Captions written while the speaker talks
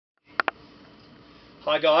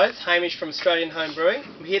Hi guys, Hamish from Australian Home Brewing.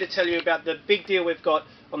 I'm here to tell you about the big deal we've got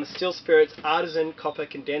on the Still Spirits Artisan Copper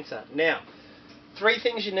Condenser. Now, 3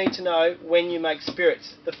 things you need to know when you make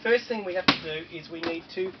spirits. The first thing we have to do is we need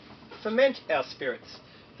to ferment our spirits.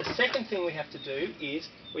 The second thing we have to do is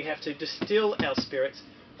we have to distill our spirits.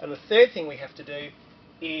 And the third thing we have to do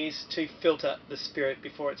is to filter the spirit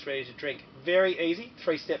before it's ready to drink. Very easy,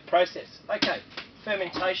 3-step process. Okay,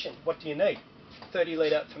 fermentation. What do you need? 30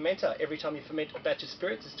 litre fermenter. Every time you ferment a batch of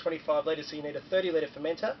spirits, it's 25 litres, so you need a 30 litre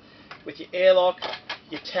fermenter with your airlock,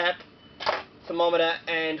 your tap, thermometer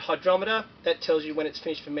and hydrometer. That tells you when it's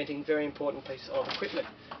finished fermenting. Very important piece of equipment.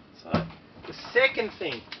 So the second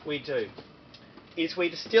thing we do is we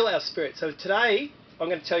distill our spirits. So today I'm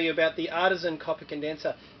going to tell you about the Artisan Copper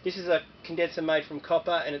Condenser. This is a condenser made from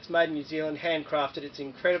copper and it's made in New Zealand, handcrafted. It's an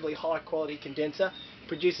incredibly high quality condenser.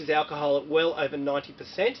 Produces alcohol at well over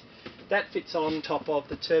 90%. That fits on top of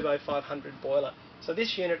the Turbo 500 boiler. So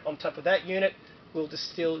this unit on top of that unit will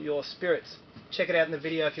distill your spirits. Check it out in the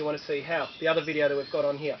video if you want to see how. The other video that we've got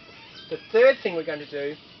on here. The third thing we're going to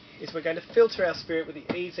do is we're going to filter our spirit with the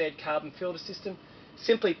EZ carbon filter system.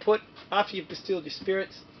 Simply put, after you've distilled your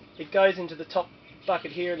spirits, it goes into the top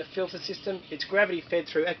bucket here in the filter system. It's gravity fed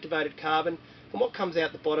through activated carbon, and what comes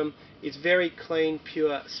out the bottom is very clean,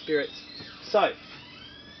 pure spirits. So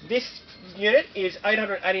this unit is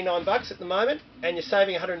 $889 at the moment, and you're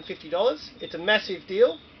saving $150. It's a massive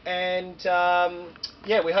deal, and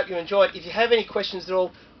yeah, we hope you enjoy it. If you have any questions at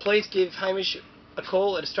all, please give Hamish a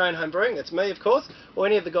call at Australian Home Brewing. That's me, of course, or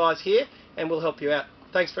any of the guys here, and we'll help you out.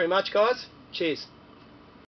 Thanks very much, guys. Cheers.